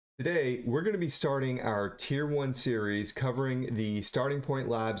Today, we're going to be starting our Tier 1 series covering the starting point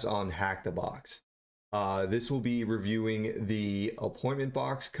labs on HackTheBox. This will be reviewing the appointment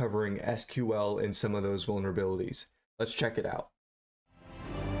box covering SQL and some of those vulnerabilities. Let's check it out.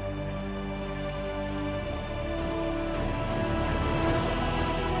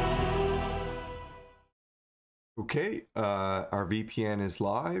 Okay, our VPN is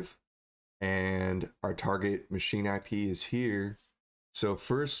live and our target machine IP is here. So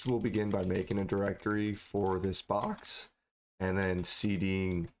first we'll begin by making a directory for this box and then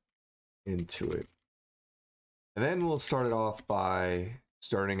cding into it. And then we'll start it off by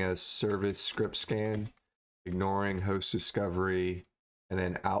starting a service script scan, ignoring host discovery, and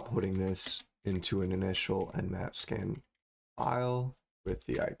then outputting this into an initial nmap scan file with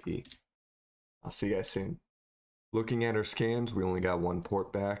the IP. I'll see you guys soon. Looking at our scans, we only got one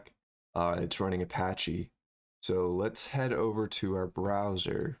port back. It's running Apache. So let's head over to our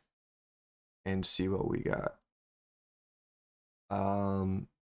browser and see what we got.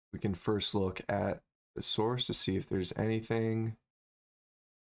 We can first look at the source to see if there's anything.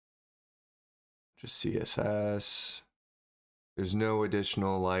 Just CSS. There's no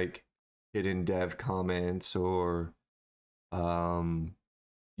additional like hidden dev comments or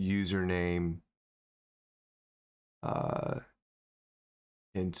username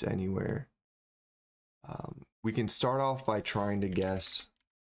hints anywhere. We can start off by trying to guess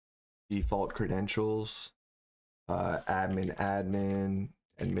default credentials, admin,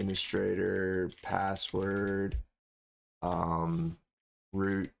 administrator, password,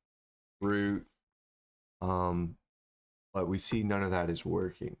 root, but we see none of that is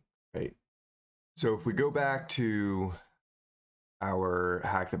working, right? So if we go back to our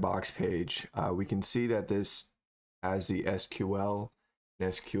HackTheBox page, we can see that this has the SQL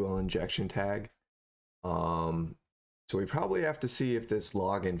and SQL injection tag. So we probably have to see if this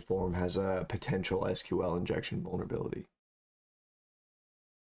login form has a potential SQL injection vulnerability.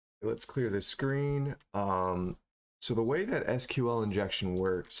 Let's clear this screen. So the way that SQL injection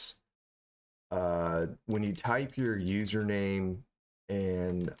works, when you type your username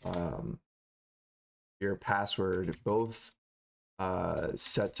and your password, both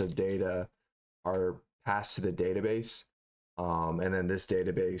sets of data are passed to the database. And then this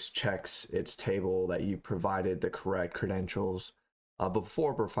database checks its table that you provided the correct credentials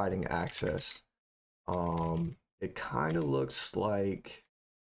before providing access. It kind of looks like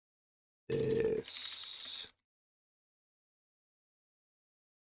this.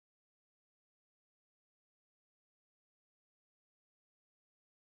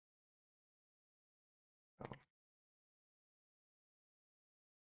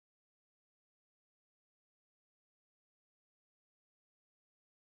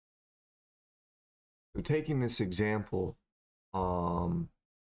 So taking this example,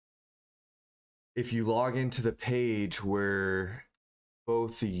 if you log into the page where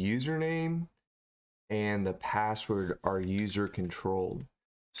both the username and the password are user controlled.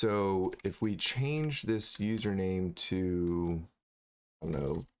 So if we change this username to, I don't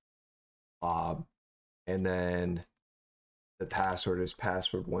know, Bob, and then the password is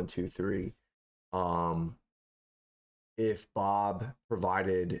password123, if Bob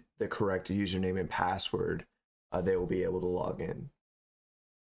provided the correct username and password, they will be able to log in.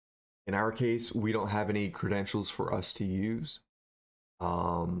 In our case, we don't have any credentials for us to use.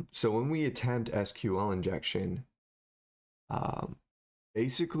 So when we attempt SQL injection,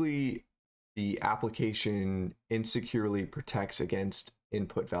 basically the application insecurely protects against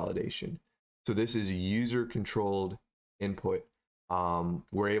input validation. So this is user controlled input.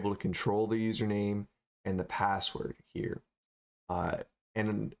 We're able to control the username and the password here,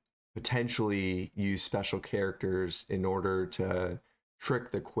 and potentially use special characters in order to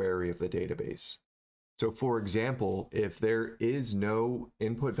trick the query of the database. So for example, if there is no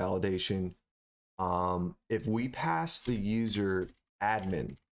input validation, if we pass the user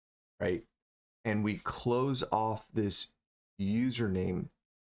admin, right, and we close off this username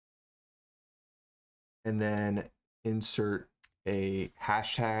and then insert a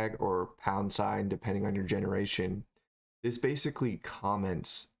hashtag or # depending on your generation, this basically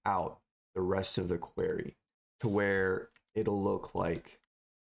comments out the rest of the query to where it'll look like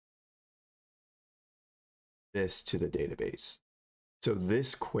this to the database. So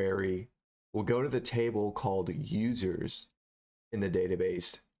this query will go to the table called users in the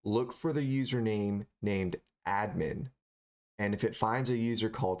database, look for the username named admin, and if it finds a user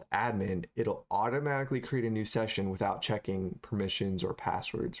called admin, it'll automatically create a new session without checking permissions or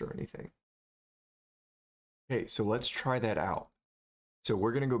passwords or anything. Okay, so let's try that out. So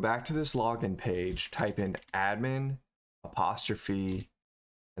we're going to go back to this login page, type in admin apostrophe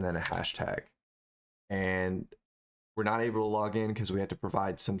and then a hashtag. And we're not able to log in because we had to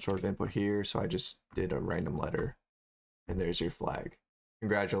provide some sort of input here. So I just did a random letter, and there's your flag.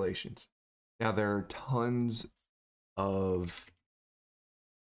 Congratulations. Now there are tons of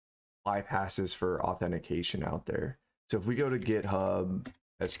bypasses for authentication out there. So if we go to GitHub,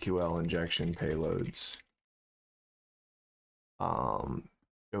 SQL injection payloads,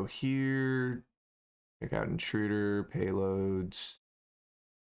 go here, check out intruder payloads,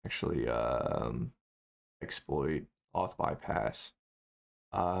 actually exploit auth bypass.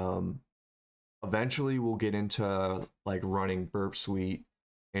 Eventually we'll get into like running burp suite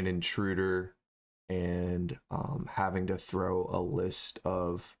and intruder and having to throw a list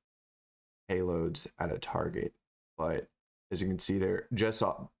of payloads at a target. But as you can see there, just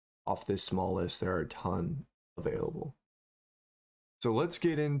off this small list, there are a ton available. So let's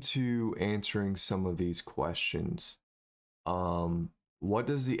get into answering some of these questions. What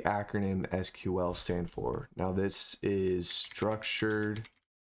does the acronym SQL stand for? Now this is Structured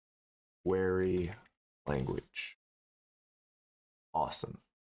Query Language. Awesome.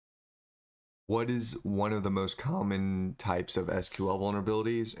 What is one of the most common types of SQL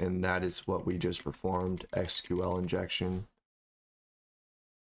vulnerabilities? And that is what we just performed, SQL injection.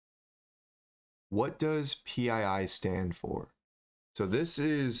 What does PII stand for? So this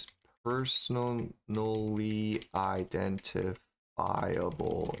is personally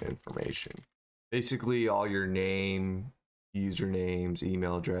identifiable information. Basically all your name, usernames,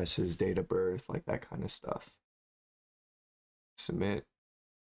 email addresses, date of birth, like that kind of stuff. Submit.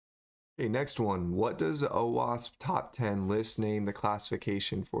 Okay, next one. What does the OWASP top 10 list name the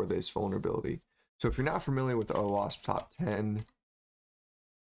classification for this vulnerability? So if you're not familiar with the OWASP top 10,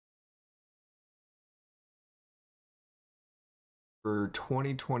 for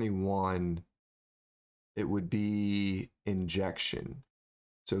 2021, it would be injection.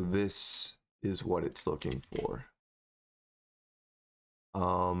 So this is what it's looking for.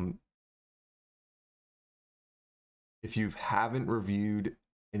 If you haven't reviewed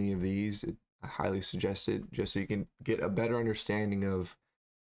any of these, I highly suggest it, just so you can get a better understanding of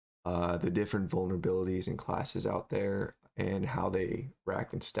the different vulnerabilities and classes out there and how they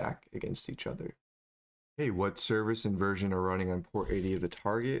rack and stack against each other. Hey, what service and version are running on port 80 of the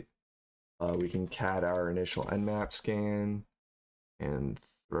target? We can cat our initial nmap scan and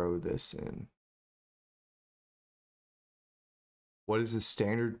throw this in. What is the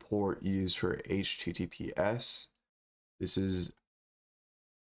standard port used for HTTPS? This is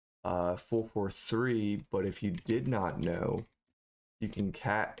 443, but if you did not know, you can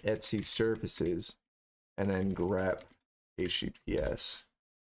cat etc services and then grep HTTPS.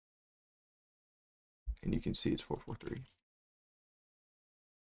 And you can see it's 443.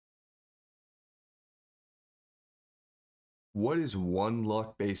 What is one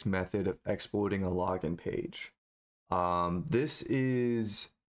luck-based method of exploiting a login page? This is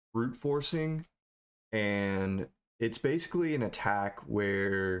brute forcing, and it's basically an attack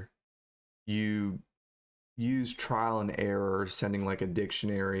where you use trial and error, sending like a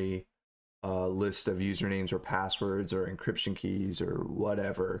dictionary list of usernames or passwords or encryption keys or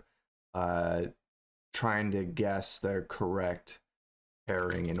whatever, trying to guess the correct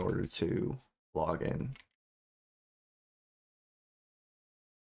pairing in order to log in.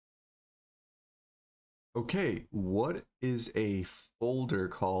 Okay, what is a folder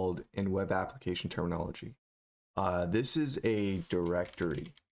called in web application terminology? This is a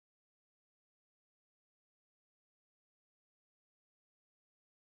directory.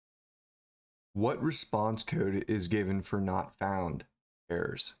 What response code is given for not found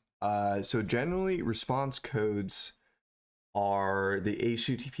errors? So generally response codes are the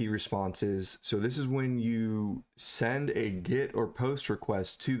HTTP responses. So this is when you send a GET or POST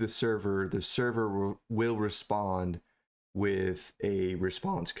request to the server will respond with a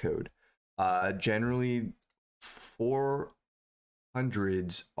response code. Generally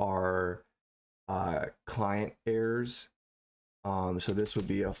 400s are client errors. So this would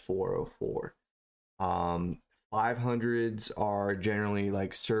be a 404. 500s are generally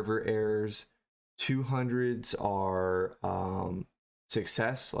like server errors. 200s are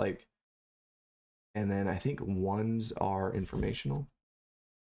success, like, and then I think ones are informational.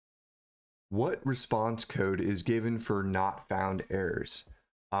 What response code is given for not found errors?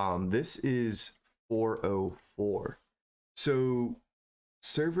 This is 404. So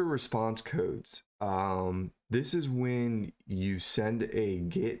server response codes, this is when you send a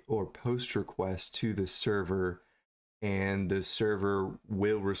GET or POST request to the server, and the server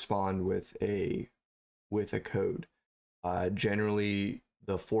will respond with a code. Generally,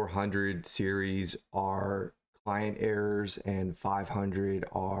 the 400 series are client errors, and 500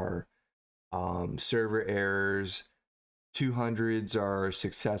 are server errors. 200s are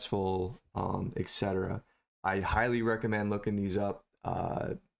successful, etc. I highly recommend looking these up.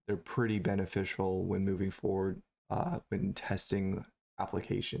 They're pretty beneficial when moving forward when testing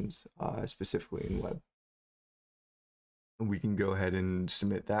applications, specifically in web. We can go ahead and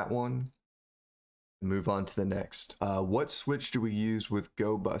submit that one and move on to the next. What switch do we use with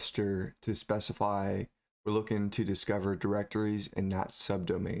GoBuster to specify we're looking to discover directories and not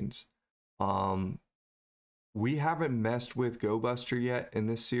subdomains? We haven't messed with GoBuster yet in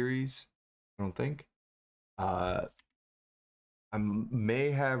this series, I don't think. I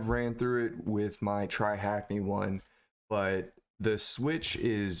may have ran through it with my Try Hack Me one, but the switch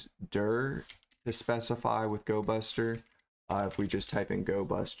is dir to specify with GoBuster. If we just type in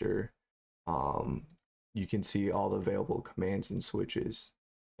GoBuster, you can see all the available commands and switches.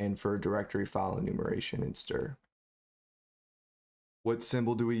 And for directory file enumeration and stir. What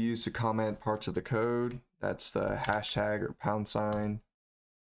symbol do we use to comment parts of the code? That's the hashtag or #.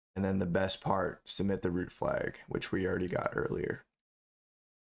 And then the best part, submit the root flag, which we already got earlier.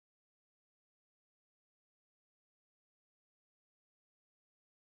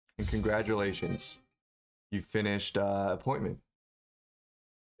 And congratulations, you finished appointment.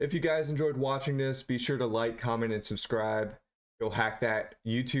 If you guys enjoyed watching this, be sure to like, comment, and subscribe. Go hack that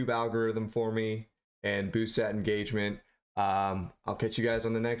YouTube algorithm for me and boost that engagement. I'll catch you guys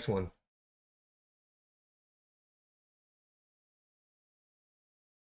on the next one.